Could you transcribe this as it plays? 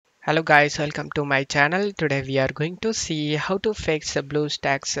Hello guys, welcome to my channel. Today we are going to see how to fix the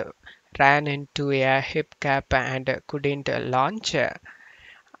Bluestacks ran into a hiccup and couldn't launch.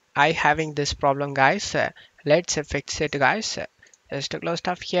 I having this problem guys. Let's fix it guys. Just close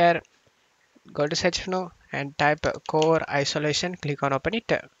stuff here, go to search menu and type core isolation, click on open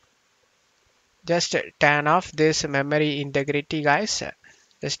it. Just turn off this memory integrity guys.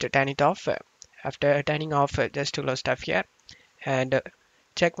 Just turn it off. After turning off, just close stuff here and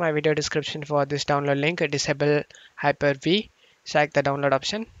check my video description for this download link. Disable Hyper-V, select the download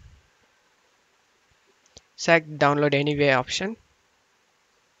option, select download anyway option.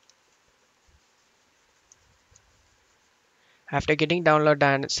 After getting download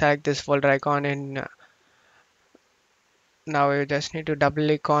done, select this folder icon and now you just need to double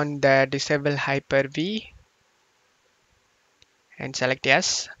click on the disable Hyper-V and select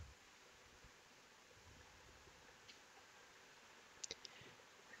yes.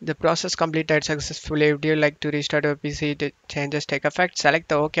 The process completed successfully. Would you like to restart your PC? The changes take effect. Select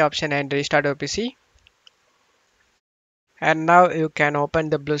the OK option and restart your PC. And now you can open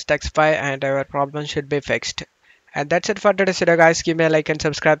the Bluestacks file and our problem should be fixed. And that's it for today's video guys. Give me a like and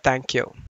subscribe. Thank you.